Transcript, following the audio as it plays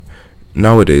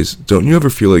Nowadays, don't you ever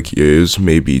feel like yo-yos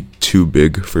may be too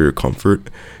big for your comfort?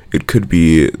 It could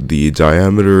be the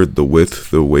diameter, the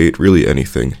width, the weight, really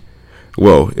anything.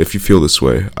 Well, if you feel this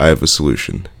way, I have a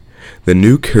solution. The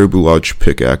new Caribou Lodge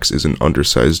pickaxe is an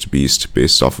undersized beast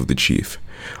based off of the Chief.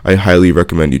 I highly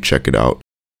recommend you check it out.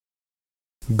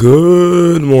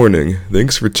 Good morning.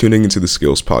 Thanks for tuning into the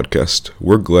Scales Podcast.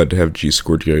 We're glad to have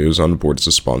G-Squared Yo-Yos on board as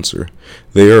a sponsor.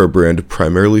 They are a brand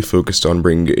primarily focused on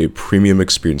bringing a premium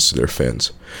experience to their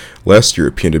fans. Last year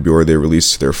at PNWR they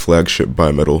released their flagship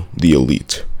bimetal, the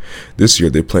Elite. This year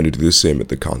they plan to do the same at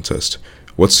the contest.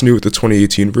 What's new with the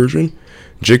 2018 version?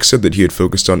 Jake said that he had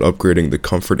focused on upgrading the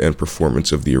comfort and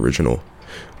performance of the original.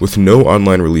 With no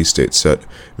online release date set,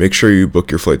 make sure you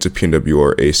book your flight to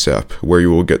PNWR ASAP, where you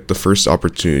will get the first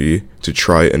opportunity to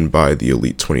try and buy the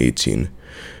Elite 2018.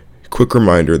 Quick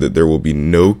reminder that there will be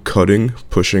no cutting,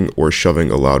 pushing, or shoving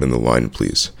allowed in the line,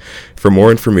 please. For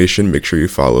more information, make sure you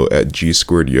follow at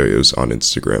G2YOYOs on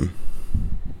Instagram.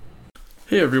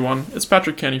 Hey everyone, it's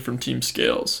Patrick Kenny from Team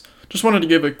Scales. Just wanted to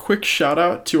give a quick shout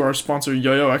out to our sponsor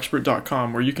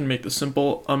YoYoExpert.com, where you can make the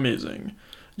simple amazing.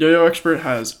 Yo-Yo Expert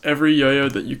has every yo-yo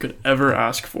that you could ever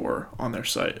ask for on their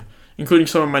site, including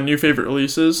some of my new favorite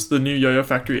releases, the new Yo-Yo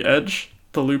Factory Edge,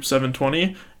 the Loop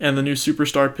 720, and the new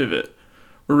Superstar Pivot.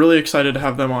 We're really excited to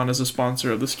have them on as a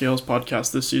sponsor of the Scales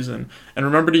podcast this season, and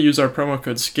remember to use our promo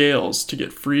code SCALES to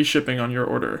get free shipping on your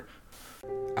order.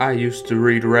 I used to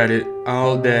read Reddit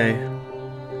all day.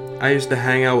 I used to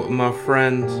hang out with my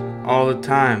friends all the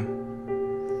time.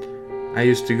 I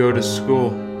used to go to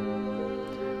school.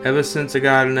 Ever since I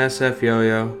got an SF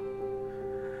yo-yo,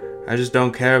 I just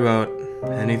don't care about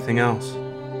anything else.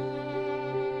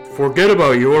 Forget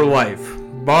about your life.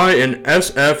 Buy an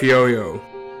SF yo-yo.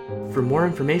 For more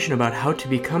information about how to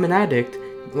become an addict,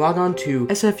 log on to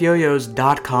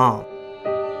sfyoyos.com.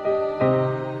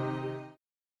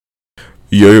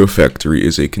 Yo-Yo Factory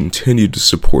is a continued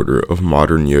supporter of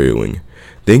modern yo-yoing.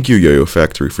 Thank you, Yo-Yo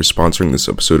Factory, for sponsoring this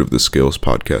episode of the Scales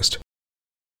Podcast.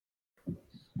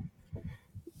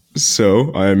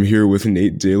 So, I am here with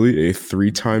Nate Daly, a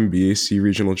 3-time BAC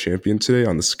regional champion today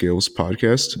on the Scales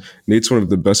Podcast. Nate's one of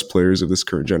the best players of this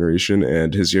current generation,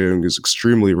 and his yo-yoing is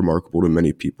extremely remarkable to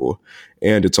many people,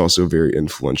 and it's also very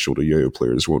influential to yo-yo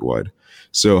players worldwide.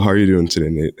 So, how are you doing today,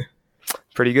 Nate?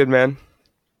 Pretty good, man.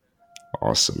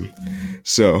 Awesome.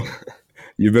 So,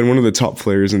 you've been one of the top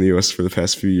players in the US for the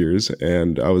past few years,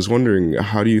 and I was wondering,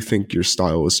 how do you think your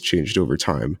style has changed over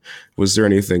time? Was there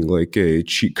anything like a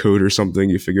cheat code or something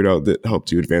you figured out that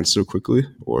helped you advance so quickly?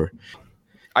 Or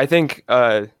I think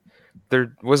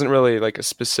there wasn't really like a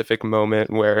specific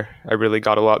moment where I really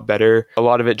got a lot better. A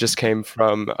lot of it just came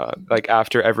from like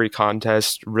after every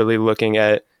contest, really looking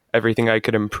at everything I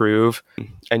could improve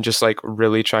and just like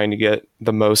really trying to get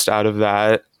the most out of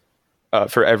that.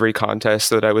 For every contest,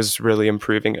 so that I was really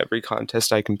improving every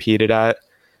contest I competed at.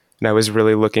 And I was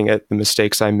really looking at the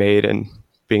mistakes I made and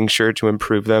being sure to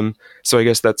improve them. So I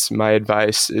guess that's my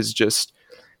advice, is just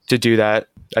to do that.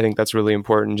 I think that's really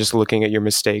important, just looking at your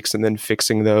mistakes and then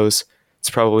fixing those. It's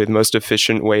probably the most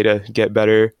efficient way to get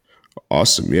better.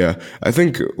 Awesome, yeah. I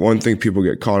think one thing people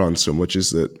get caught on so much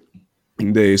is that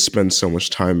they spend so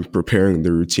much time preparing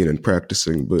the routine and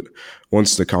practicing, but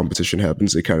once the competition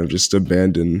happens, they kind of just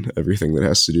abandon everything that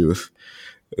has to do with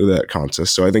that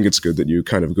contest. So I think it's good that you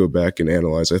kind of go back and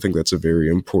analyze. I think that's a very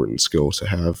important skill to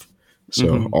have.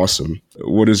 So Awesome.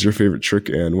 What is your favorite trick,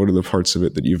 and what are the parts of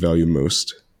it that you value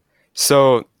most?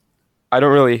 So I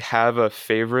don't really have a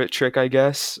favorite trick, I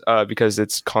guess, because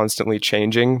it's constantly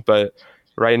changing, but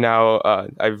right now,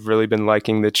 I've really been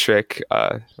liking the trick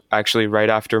actually right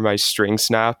after my string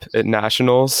snap at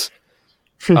Nationals.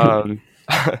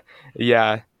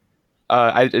 Yeah,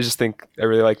 I just think I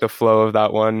really like the flow of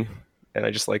that one, and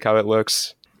I just like how it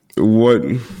looks. What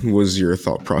was your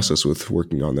thought process with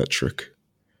working on that trick?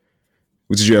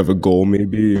 Did you have a goal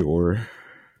maybe, or?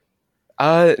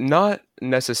 Not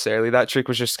necessarily. That trick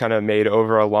was just kind of made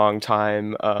over a long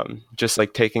time, just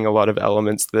like taking a lot of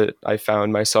elements that I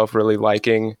found myself really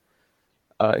liking,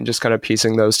 and just kind of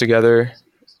piecing those together.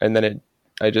 And then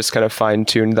I just kind of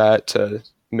fine-tuned that to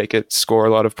make it score a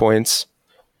lot of points.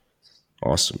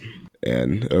 Awesome.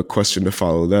 And a question to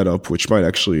follow that up, which might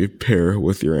actually pair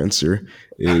with your answer,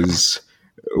 is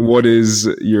what is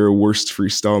your worst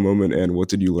freestyle moment, and what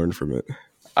did you learn from it?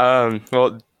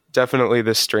 Well, definitely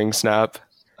the string snap.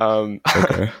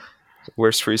 Okay.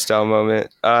 Worst freestyle moment.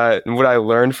 What I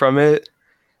learned from it,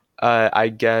 I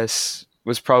guess,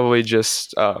 was probably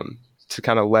just to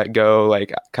kind of let go,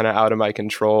 like kind of out of my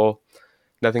control.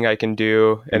 Nothing I can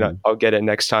do, and I'll get it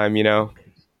next time, you know?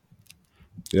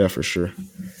 Yeah, for sure.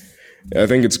 I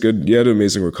think it's good. You had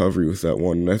amazing recovery with that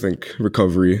one. I think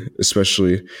recovery,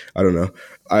 especially, I don't know.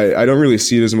 I don't really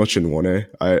see it as much in 1A.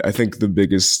 I think the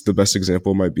best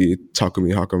example might be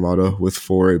Takumi Hakamada with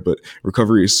 4A, but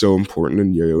recovery is so important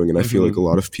in yo-yoing, and I feel like a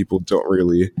lot of people don't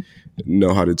really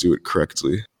know how to do it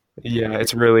correctly. Yeah,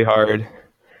 it's really hard.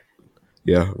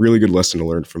 Yeah, really good lesson to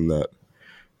learn from that.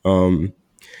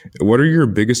 What are your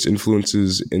biggest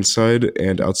influences inside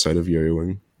and outside of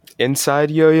yo-yoing?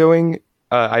 Inside yo-yoing,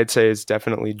 I'd say is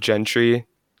definitely Gentry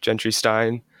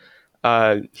Stein.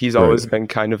 He's always been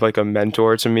kind of like a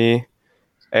mentor to me,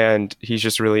 and he's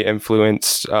just really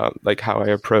influenced like how I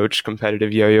approach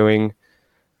competitive yo-yoing,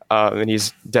 and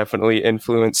he's definitely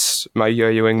influenced my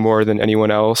yo-yoing more than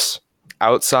anyone else.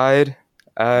 Outside,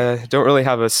 don't really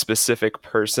have a specific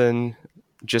person,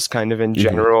 just kind of in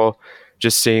general,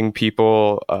 just seeing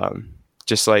people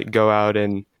just like go out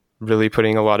and really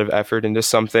putting a lot of effort into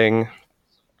something,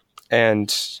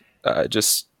 and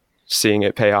just seeing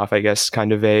it pay off, I guess,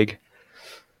 kind of vague.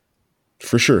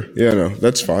 For sure. Yeah, no,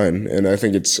 that's fine. And I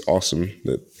think it's awesome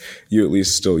that you at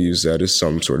least still use that as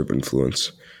some sort of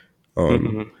influence.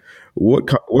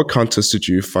 What contest did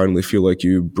you finally feel like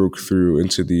you broke through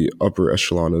into the upper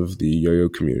echelon of the yo-yo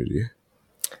community?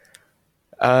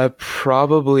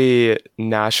 Probably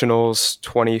Nationals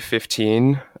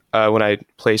 2015, when I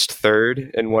placed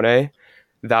third in 1A.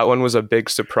 That one was a big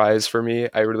surprise for me.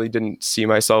 I really didn't see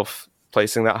myself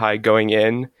placing that high going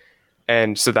in.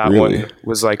 And so that one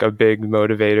was like a big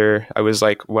motivator. I was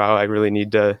like, wow, I really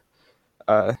need to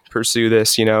pursue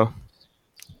this, you know?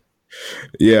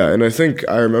 Yeah, and I think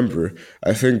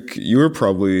you were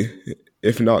probably,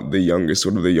 if not the youngest,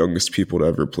 one of the youngest people to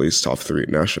ever place top 3 at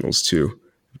Nationals too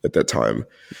at that time.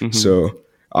 So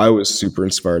I was super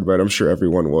inspired by it. I'm sure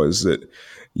everyone was that,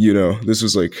 you know, this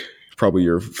was like probably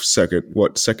your second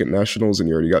Nationals, and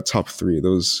you already got top 3. That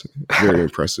was very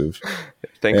impressive.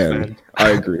 Thanks, and man. I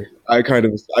agree. I kind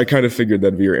of figured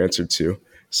that'd be your answer too.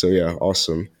 So yeah,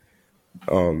 awesome.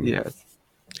 Yeah.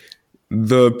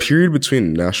 The period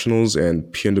between Nationals and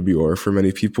PNWR for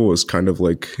many people is kind of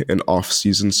like an off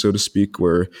season, so to speak,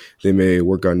 where they may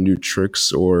work on new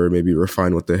tricks or maybe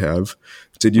refine what they have.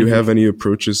 Did you have any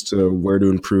approaches to where to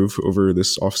improve over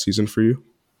this off season for you?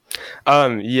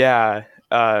 Yeah.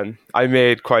 I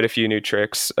made quite a few new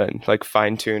tricks and like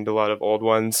fine-tuned a lot of old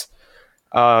ones.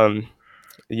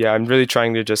 Yeah, I'm really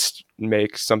trying to just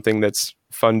make something that's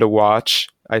fun to watch,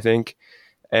 I think,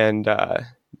 and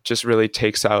just really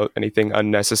takes out anything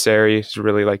unnecessary. It's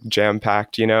really like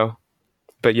jam-packed, you know?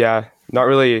 But yeah, not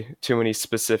really too many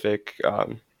specific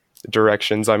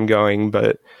directions I'm going,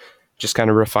 but just kind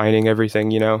of refining everything,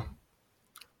 you know?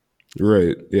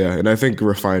 Right. Yeah. And I think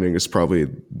refining is probably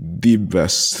the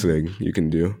best thing you can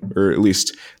do, or at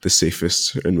least the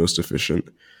safest and most efficient.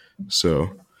 So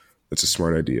that's a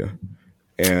smart idea.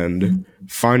 And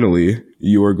finally,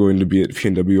 you are going to be at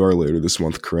PNWR later this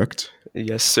month, correct?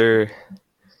 Yes, sir.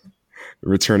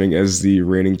 Returning as the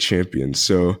reigning champion.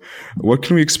 So what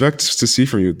can we expect to see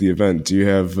from you at the event? Do you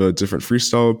have a different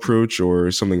freestyle approach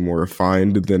or something more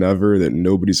refined than ever that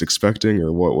nobody's expecting,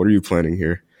 or what are you planning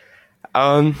here?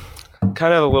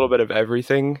 Kind of a little bit of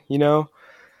everything, you know?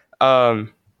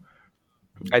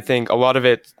 I think a lot of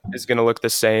it is going to look the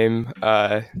same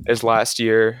as last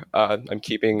year. I'm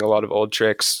keeping a lot of old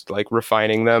tricks, like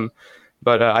refining them,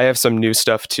 but I have some new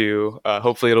stuff too.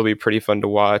 Hopefully it'll be pretty fun to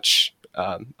watch.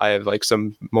 I have like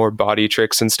some more body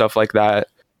tricks and stuff like that.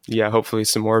 Yeah, hopefully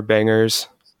some more bangers.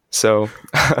 So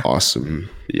awesome.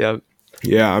 Yep.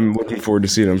 Yeah, I'm looking forward to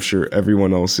seeing it. I'm sure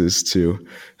everyone else is too.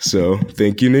 So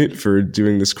thank you, Nate, for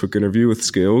doing this quick interview with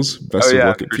Scales. Best of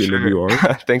luck at PNWR.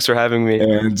 Sure. Thanks for having me.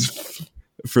 And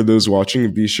for those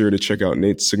watching, be sure to check out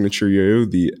Nate's signature yo-yo,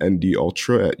 the ND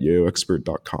Ultra, at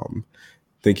yoyoexpert.com.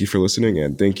 Thank you for listening,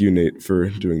 and thank you, Nate, for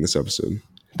doing this episode.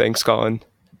 Thanks, Colin.